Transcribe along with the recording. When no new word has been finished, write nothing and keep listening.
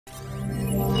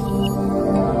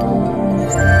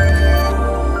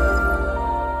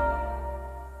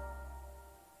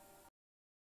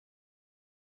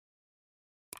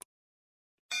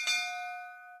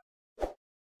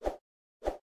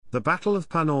The Battle of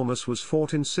Panormus was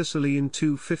fought in Sicily in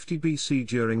 250 BC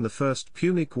during the First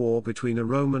Punic War between a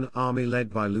Roman army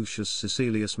led by Lucius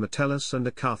Caecilius Metellus and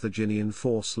a Carthaginian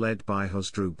force led by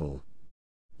Hasdrubal.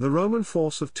 The Roman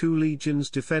force of 2 legions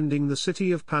defending the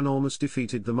city of Panormus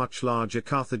defeated the much larger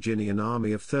Carthaginian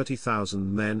army of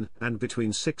 30,000 men and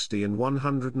between 60 and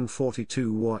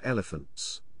 142 war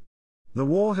elephants. The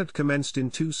war had commenced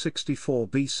in 264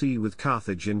 BC with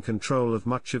Carthage in control of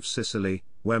much of Sicily,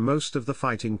 where most of the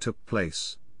fighting took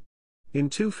place. In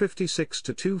 256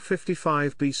 to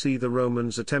 255 BC the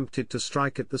Romans attempted to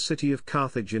strike at the city of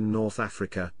Carthage in North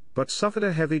Africa, but suffered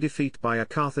a heavy defeat by a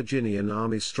Carthaginian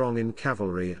army strong in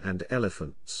cavalry and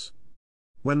elephants.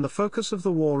 When the focus of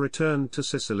the war returned to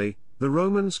Sicily, the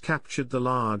Romans captured the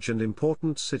large and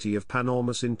important city of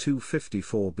Panormus in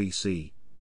 254 BC.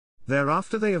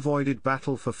 Thereafter they avoided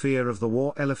battle for fear of the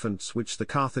war elephants which the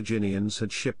Carthaginians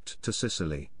had shipped to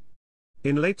Sicily.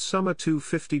 In late summer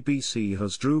 250 BC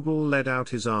Hasdrubal led out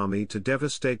his army to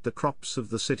devastate the crops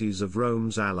of the cities of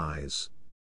Rome's allies.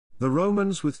 The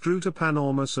Romans withdrew to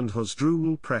Panormus and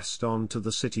Hasdrubal pressed on to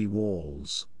the city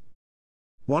walls.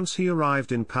 Once he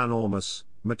arrived in Panormus,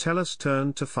 Metellus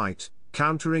turned to fight,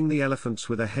 countering the elephants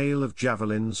with a hail of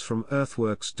javelins from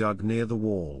earthworks dug near the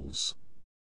walls.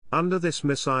 Under this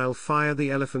missile fire the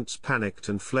elephants panicked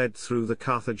and fled through the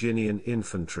Carthaginian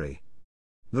infantry.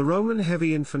 The Roman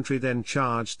heavy infantry then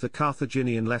charged the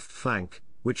Carthaginian left flank,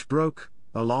 which broke,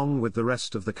 along with the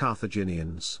rest of the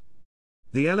Carthaginians.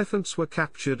 The elephants were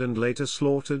captured and later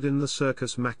slaughtered in the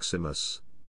Circus Maximus.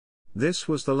 This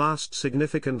was the last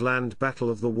significant land battle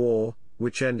of the war,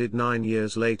 which ended 9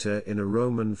 years later in a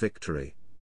Roman victory.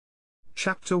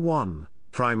 Chapter 1: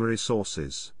 Primary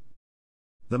Sources.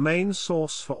 The main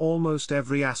source for almost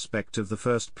every aspect of the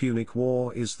First Punic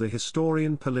War is the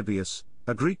historian Polybius,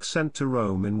 a Greek sent to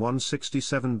Rome in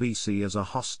 167 BC as a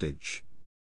hostage.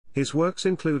 His works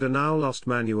include a now-lost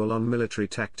manual on military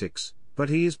tactics, but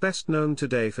he is best known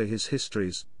today for his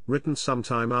histories, written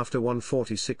sometime after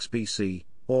 146 BC,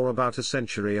 or about a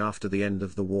century after the end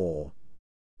of the war.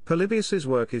 Polybius's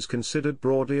work is considered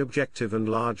broadly objective and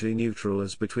largely neutral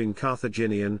as between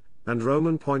Carthaginian and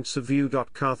Roman points of view.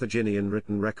 Carthaginian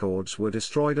written records were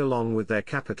destroyed along with their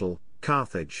capital,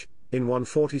 Carthage, in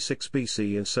 146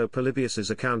 BC, and so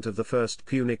Polybius's account of the First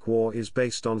Punic War is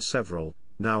based on several,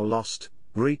 now lost,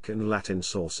 Greek and Latin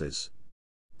sources.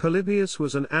 Polybius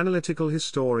was an analytical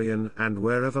historian and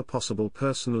wherever possible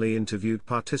personally interviewed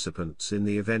participants in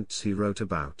the events he wrote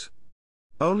about.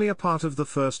 Only a part of the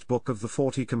first book of the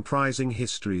 40 comprising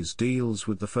histories deals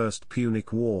with the First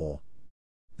Punic War.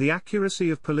 The accuracy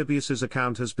of Polybius's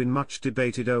account has been much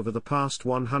debated over the past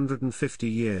 150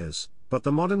 years, but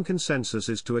the modern consensus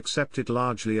is to accept it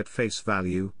largely at face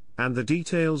value, and the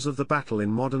details of the battle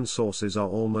in modern sources are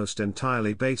almost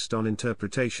entirely based on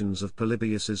interpretations of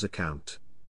Polybius's account.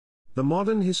 The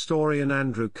modern historian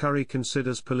Andrew Curry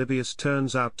considers Polybius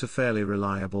turns out to fairly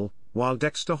reliable, while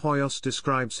Dexter Hoyos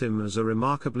describes him as a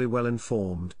remarkably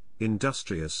well-informed,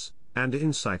 industrious, and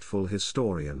insightful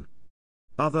historian.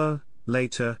 Other,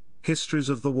 later, histories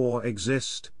of the war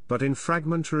exist, but in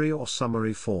fragmentary or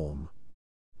summary form.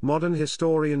 Modern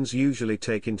historians usually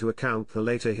take into account the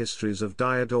later histories of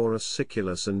Diodorus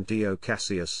Siculus and Dio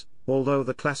Cassius, although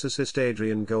the classicist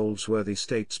Adrian Goldsworthy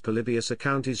states Polybius'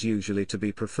 account is usually to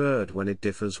be preferred when it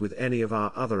differs with any of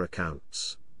our other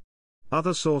accounts.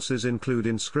 Other sources include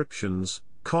inscriptions,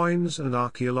 coins and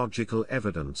archaeological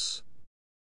evidence.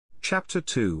 Chapter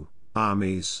 2: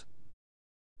 Armies.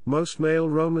 Most male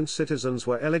Roman citizens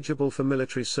were eligible for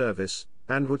military service,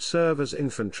 and would serve as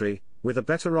infantry, with a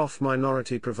better-off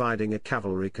minority providing a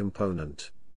cavalry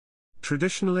component.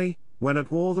 Traditionally, when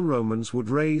at war the Romans would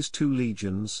raise 2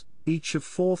 legions, each of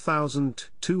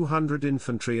 4,200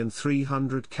 infantry and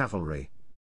 300 cavalry.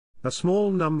 A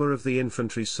small number of the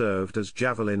infantry served as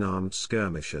javelin-armed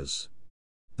skirmishers.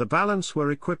 The balance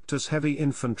were equipped as heavy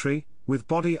infantry, with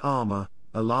body armor,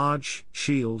 a large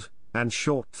shield, and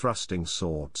short thrusting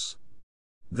swords.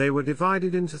 They were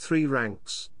divided into 3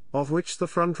 ranks, of which the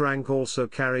front rank also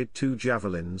carried 2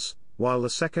 javelins, while the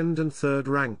second and third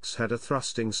ranks had a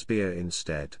thrusting spear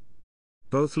instead.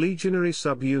 Both legionary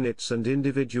subunits and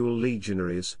individual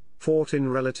legionaries fought in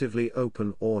relatively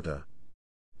open order.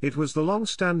 It was the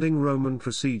long-standing Roman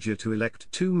procedure to elect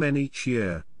 2 men each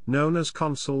year, known as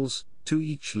consuls, to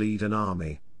each lead an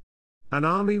army. An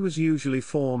army was usually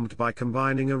formed by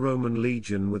combining a Roman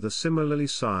legion with a similarly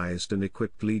sized and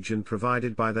equipped legion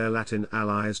provided by their Latin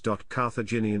allies.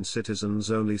 Carthaginian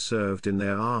citizens only served in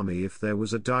their army if there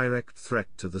was a direct threat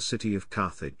to the city of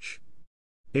Carthage.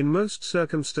 In most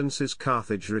circumstances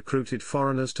Carthage recruited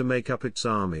foreigners to make up its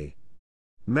army.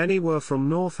 Many were from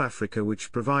North Africa,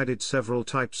 which provided several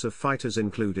types of fighters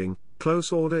including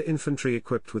close-order infantry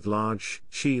equipped with large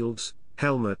shields,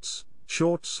 helmets,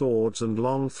 short swords and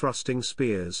long-thrusting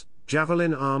spears,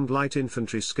 javelin-armed light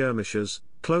infantry skirmishers,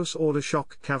 close-order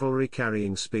shock cavalry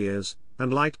carrying spears,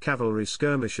 and light cavalry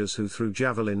skirmishers who threw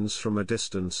javelins from a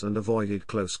distance and avoided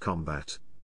close combat.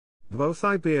 Both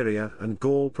Iberia and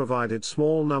Gaul provided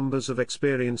small numbers of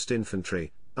experienced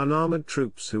infantry, unarmored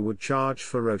troops who would charge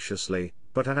ferociously,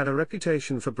 but had a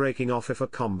reputation for breaking off if a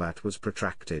combat was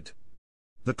protracted.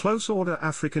 The close-order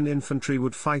African infantry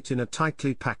would fight in a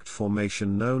tightly packed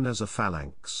formation known as a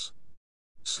phalanx.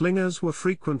 Slingers were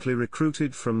frequently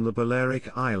recruited from the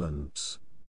Balearic Islands.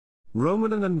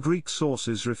 Roman and Greek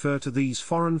sources refer to these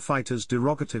foreign fighters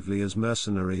derogatively as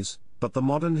mercenaries, but the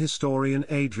modern historian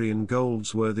Adrian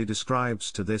Goldsworthy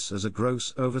describes this as a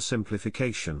gross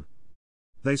oversimplification.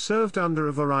 They served under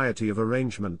a variety of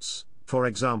arrangements. For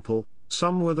example,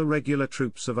 some were the regular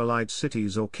troops of allied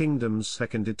cities or kingdoms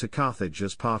seconded to Carthage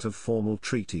as part of formal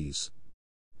treaties.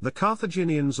 The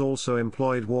Carthaginians also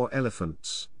employed war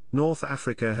elephants. North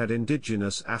Africa had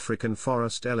indigenous African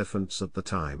forest elephants at the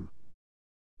time.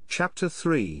 Chapter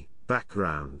 3,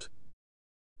 Background.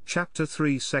 Chapter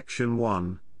 3 Section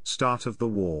 1, Start of the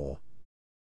War.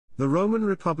 The Roman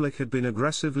Republic had been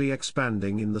aggressively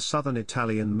expanding in the southern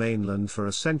Italian mainland for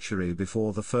a century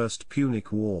before the First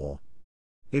Punic War.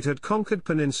 It had conquered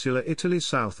peninsular Italy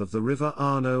south of the river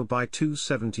Arno by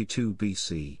 272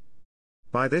 BC.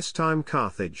 By this time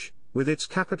Carthage, with its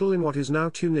capital in what is now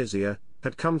Tunisia,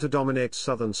 had come to dominate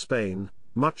southern Spain,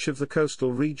 much of the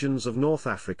coastal regions of North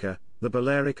Africa, the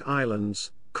Balearic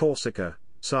Islands, Corsica,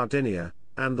 Sardinia,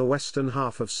 and the western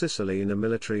half of Sicily in a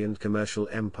military and commercial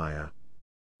empire.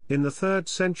 In the 3rd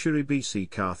century BC,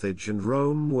 Carthage and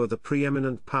Rome were the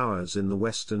preeminent powers in the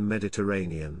western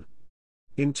Mediterranean.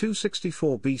 In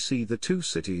 264 BC the two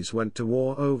cities went to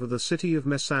war over the city of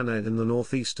Messana in the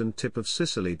northeastern tip of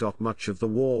Sicily. Much of the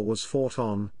war was fought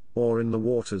on, or in the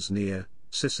waters near,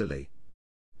 Sicily.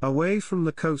 Away from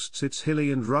the coasts, its hilly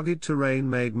and rugged terrain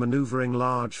made maneuvering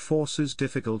large forces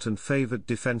difficult and favored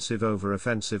defensive over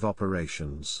offensive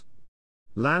operations.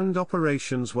 Land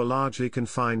operations were largely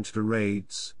confined to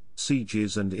raids,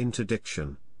 sieges and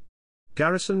interdiction.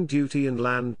 Garrison duty and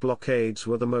land blockades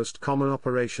were the most common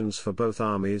operations for both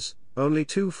armies. Only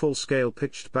 2 full-scale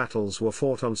pitched battles were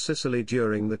fought on Sicily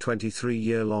during the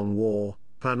 23-year-long war.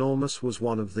 Panormus was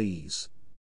one of these.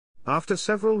 After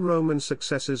several Roman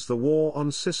successes, the war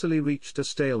on Sicily reached a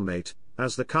stalemate,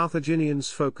 as the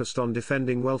Carthaginians focused on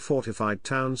defending well-fortified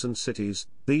towns and cities.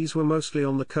 These were mostly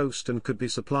on the coast and could be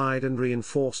supplied and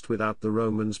reinforced without the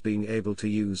Romans being able to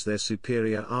use their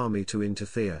superior army to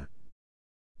interfere.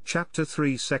 Chapter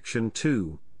 3 Section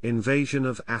 2, Invasion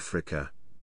of Africa.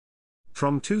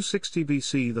 From 260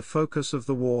 BC the focus of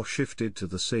the war shifted to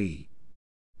the sea.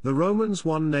 The Romans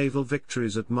won naval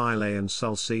victories at Mylae and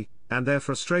Sulci, and their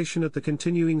frustration at the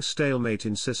continuing stalemate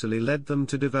in Sicily led them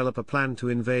to develop a plan to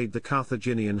invade the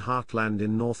Carthaginian heartland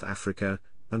in North Africa,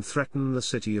 and threaten the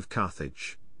city of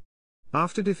Carthage.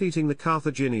 After defeating the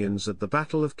Carthaginians at the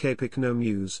Battle of Cape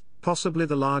Ignomus, possibly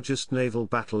the largest naval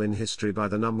battle in history by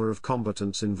the number of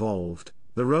combatants involved,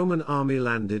 the Roman army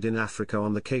landed in Africa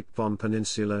on the Cape Bon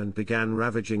Peninsula and began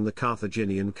ravaging the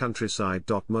Carthaginian countryside.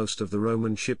 Most of the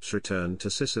Roman ships returned to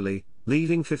Sicily,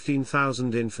 leaving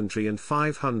 15,000 infantry and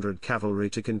 500 cavalry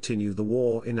to continue the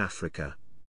war in Africa.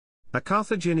 A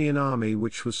Carthaginian army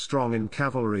which was strong in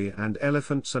cavalry and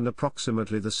elephants and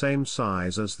approximately the same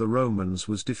size as the Romans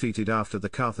was defeated after the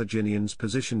Carthaginians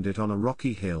positioned it on a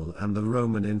rocky hill and the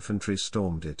Roman infantry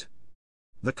stormed it.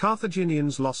 The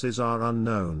Carthaginians' losses are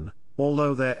unknown,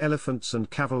 although their elephants and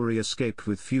cavalry escaped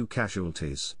with few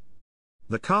casualties.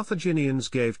 The Carthaginians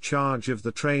gave charge of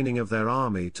the training of their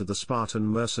army to the Spartan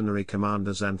mercenary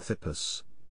commander Xanthippus.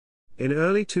 In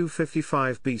early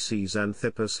 255 BC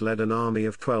Xanthippus led an army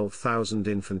of 12,000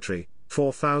 infantry,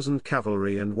 4,000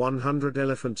 cavalry and 100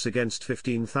 elephants against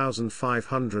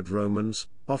 15,500 Romans,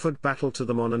 offered battle to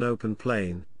them on an open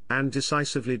plain, and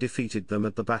decisively defeated them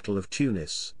at the Battle of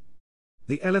Tunis.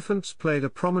 The elephants played a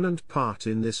prominent part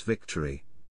in this victory.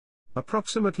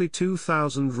 Approximately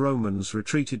 2,000 Romans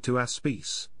retreated to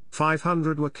Aspis,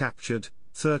 500 were captured,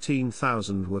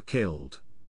 13,000 were killed.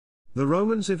 The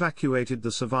Romans evacuated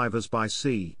the survivors by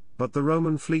sea, but the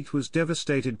Roman fleet was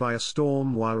devastated by a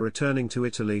storm while returning to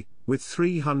Italy, with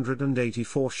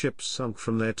 384 ships sunk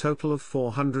from their total of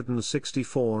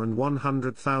 464 and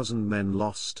 100,000 men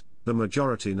lost, the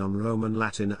majority non-Roman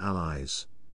Latin allies.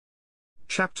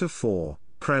 Chapter 4,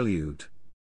 Prelude.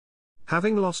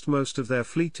 Having lost most of their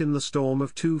fleet in the storm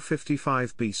of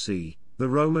 255 BC, the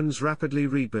Romans rapidly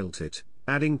rebuilt it,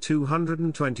 adding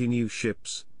 220 new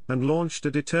ships, and launched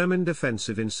a determined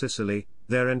offensive in Sicily.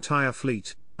 Their entire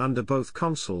fleet, under both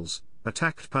consuls,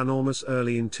 attacked Panormus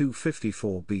early in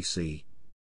 254 BC.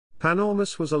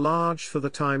 Panormus was a large for the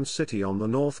time city on the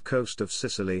north coast of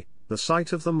Sicily, the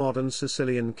site of the modern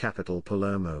Sicilian capital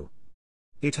Palermo.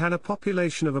 It had a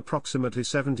population of approximately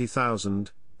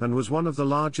 70,000, and was one of the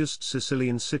largest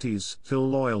Sicilian cities still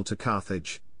loyal to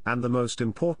Carthage, and the most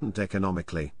important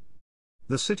economically.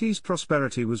 The city's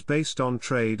prosperity was based on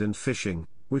trade and fishing,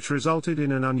 which resulted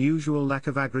in an unusual lack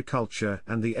of agriculture,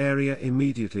 and the area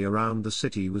immediately around the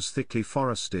city was thickly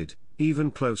forested,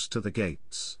 even close to the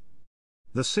gates.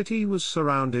 The city was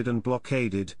surrounded and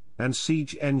blockaded, and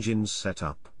siege engines set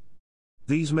up.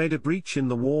 These made a breach in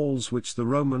the walls which the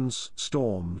Romans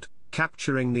stormed,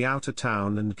 capturing the outer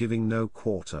town and giving no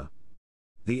quarter.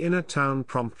 The inner town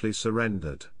promptly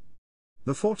surrendered.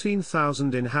 The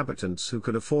 14,000 inhabitants who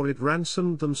could afford it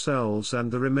ransomed themselves,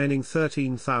 and the remaining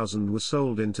 13,000 were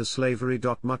sold into slavery.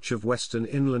 Much of western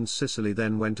inland Sicily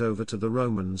then went over to the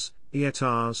Romans.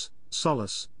 Aetars,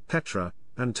 Solus, Petra,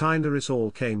 and Tyndaris all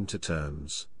came to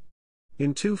terms.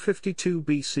 In 252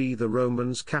 BC the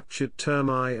Romans captured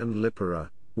Thermae and Lipara,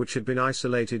 which had been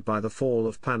isolated by the fall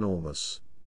of Panormus.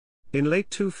 In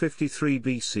late 253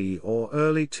 BC or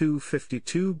early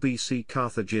 252 BC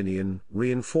Carthaginian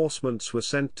reinforcements were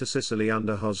sent to Sicily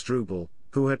under Hasdrubal,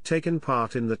 who had taken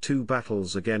part in the two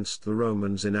battles against the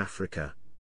Romans in Africa.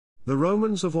 The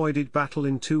Romans avoided battle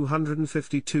in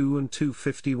 252 and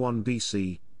 251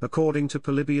 BC, according to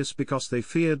Polybius, because they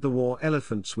feared the war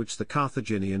elephants which the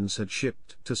Carthaginians had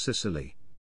shipped to Sicily.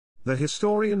 The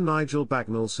historian Nigel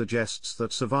Bagnall suggests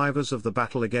that survivors of the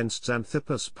battle against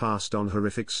Xanthippus passed on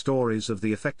horrific stories of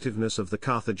the effectiveness of the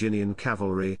Carthaginian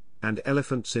cavalry and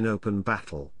elephants in open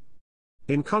battle.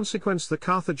 In consequence, the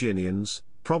Carthaginians,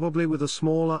 probably with a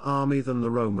smaller army than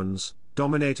the Romans,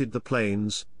 dominated the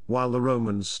plains, while the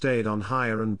Romans stayed on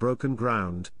higher and broken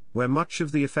ground, where much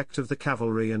of the effect of the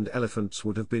cavalry and elephants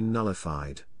would have been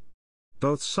nullified.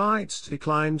 Both sides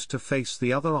declined to face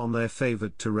the other on their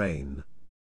favored terrain.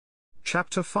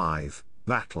 Chapter 5,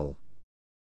 Battle.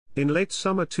 In late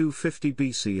summer 250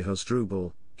 BC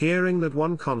Hasdrubal, hearing that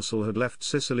one consul had left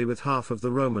Sicily with half of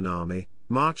the Roman army,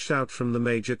 marched out from the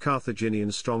major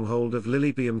Carthaginian stronghold of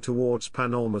Lilybaeum towards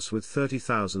Panormus with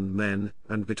 30,000 men,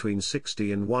 and between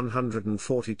 60 and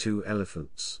 142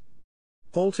 elephants.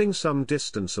 Halting some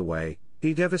distance away,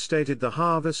 he devastated the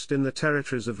harvest in the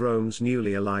territories of Rome's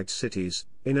newly allied cities,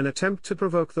 in an attempt to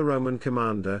provoke the Roman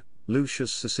commander,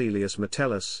 Lucius Caecilius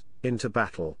Metellus, into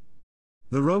battle.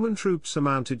 The Roman troops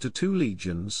amounted to 2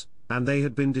 legions, and they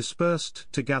had been dispersed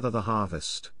to gather the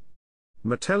harvest.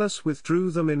 Metellus withdrew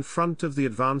them in front of the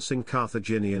advancing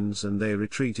Carthaginians, and they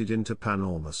retreated into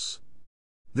Panormus.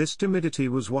 This timidity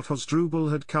was what Hasdrubal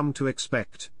had come to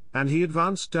expect, and he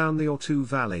advanced down the Ortu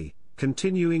valley,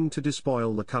 continuing to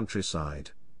despoil the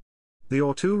countryside. The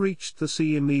Ortu reached the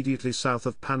sea immediately south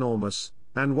of Panormus,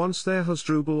 and once there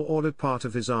Hasdrubal ordered part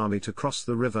of his army to cross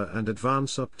the river and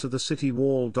advance up to the city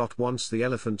wall. Once the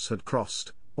elephants had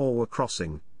crossed, or were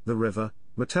crossing, the river,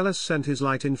 Metellus sent his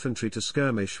light infantry to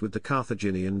skirmish with the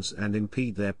Carthaginians and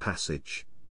impede their passage.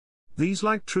 These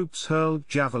light troops hurled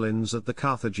javelins at the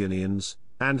Carthaginians,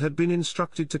 and had been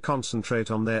instructed to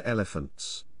concentrate on their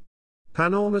elephants.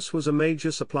 Panormus was a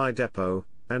major supply depot,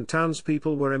 and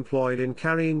townspeople were employed in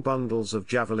carrying bundles of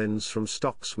javelins from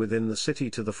stocks within the city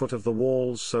to the foot of the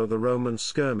walls, so the Roman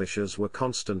skirmishers were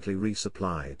constantly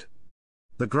resupplied.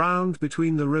 The ground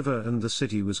between the river and the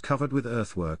city was covered with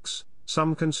earthworks,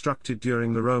 some constructed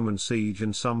during the Roman siege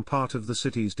and some part of the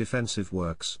city's defensive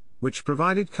works, which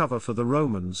provided cover for the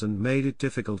Romans and made it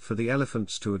difficult for the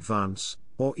elephants to advance,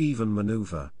 or even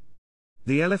maneuver.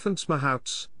 The elephants'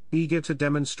 mahouts, eager to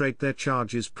demonstrate their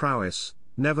charges' prowess,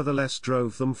 nevertheless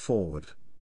drove them forward.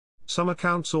 Some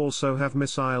accounts also have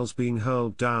missiles being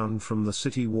hurled down from the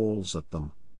city walls at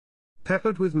them.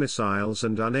 Peppered with missiles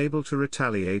and unable to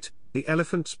retaliate, the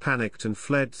elephants panicked and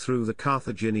fled through the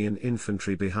Carthaginian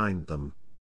infantry behind them.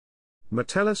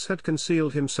 Metellus had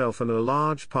concealed himself and a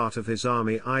large part of his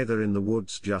army either in the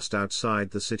woods just outside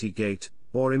the city gate,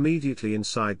 or immediately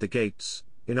inside the gates.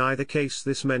 In either case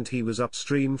this meant he was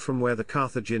upstream from where the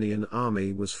Carthaginian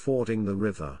army was fording the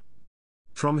river.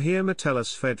 From here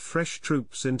Metellus fed fresh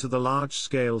troops into the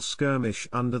large-scale skirmish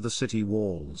under the city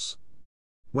walls.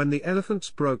 When the elephants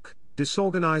broke,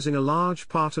 disorganizing a large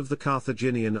part of the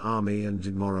Carthaginian army and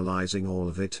demoralizing all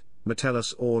of it,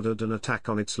 Metellus ordered an attack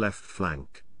on its left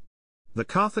flank. The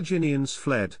Carthaginians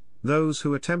fled, those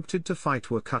who attempted to fight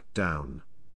were cut down.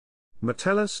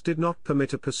 Metellus did not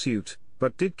permit a pursuit,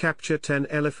 but did capture 10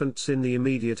 elephants in the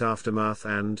immediate aftermath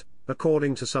and,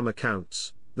 according to some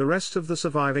accounts, the rest of the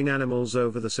surviving animals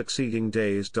over the succeeding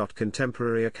days.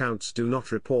 Contemporary accounts do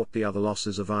not report the other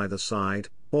losses of either side,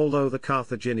 although the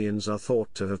Carthaginians are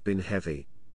thought to have been heavy.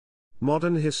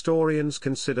 Modern historians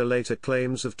consider later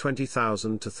claims of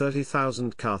 20,000 to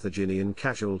 30,000 Carthaginian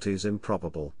casualties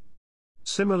improbable.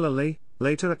 Similarly,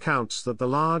 later accounts that the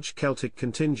large Celtic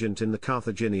contingent in the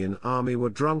Carthaginian army were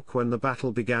drunk when the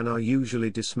battle began are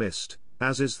usually dismissed,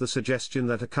 as is the suggestion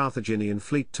that a Carthaginian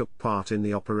fleet took part in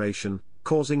the operation,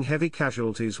 causing heavy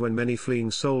casualties when many fleeing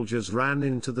soldiers ran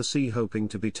into the sea hoping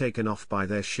to be taken off by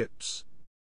their ships.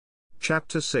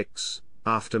 Chapter 6,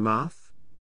 Aftermath.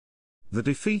 The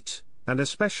defeat, and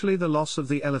especially the loss of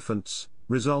the elephants,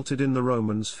 resulted in the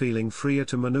Romans feeling freer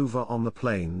to maneuver on the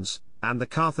plains, and the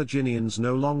Carthaginians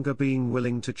no longer being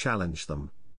willing to challenge them.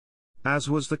 As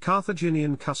was the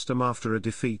Carthaginian custom after a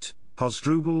defeat,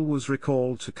 Hasdrubal was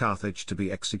recalled to Carthage to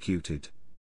be executed.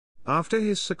 After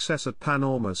his success at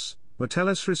Panormus,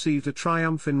 Metellus received a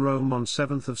triumph in Rome on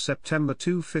 7 September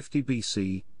 250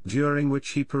 BC, during which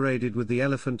he paraded with the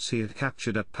elephants he had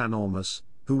captured at Panormus,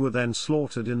 who were then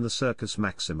slaughtered in the Circus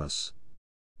Maximus.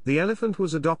 The elephant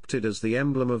was adopted as the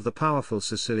emblem of the powerful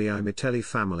Caecilius Metellus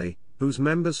family, whose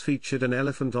members featured an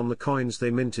elephant on the coins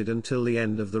they minted until the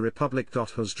end of the Republic.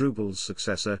 Hasdrubal's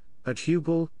successor,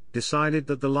 Hasdrubal, decided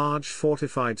that the large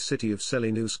fortified city of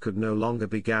Selinus could no longer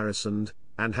be garrisoned,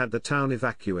 and had the town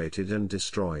evacuated and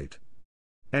destroyed.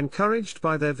 Encouraged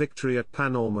by their victory at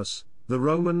Panormus, the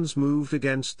Romans moved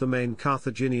against the main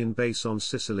Carthaginian base on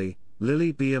Sicily,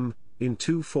 Lilybaeum, in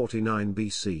 249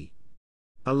 BC.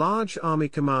 A large army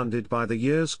commanded by the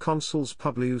year's consuls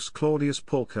Publius Claudius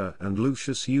Pulcher and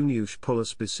Lucius Junius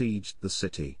Pullus besieged the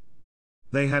city.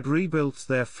 They had rebuilt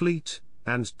their fleet,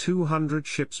 and 200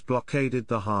 ships blockaded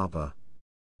the harbour.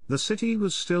 The city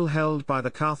was still held by the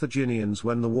Carthaginians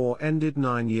when the war ended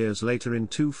 9 years later in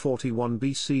 241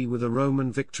 BC with a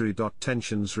Roman victory.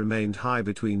 Tensions remained high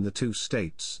between the two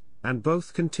states, and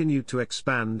both continued to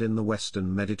expand in the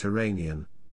western Mediterranean.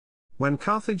 When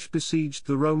Carthage besieged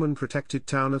the Roman-protected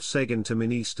town of Saguntum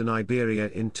in eastern Iberia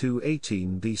in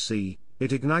 218 BC,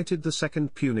 it ignited the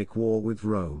Second Punic War with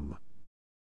Rome.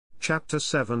 Chapter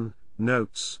 7,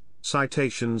 Notes,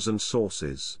 Citations and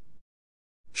Sources.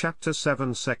 Chapter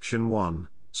 7 Section 1,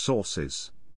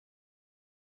 Sources.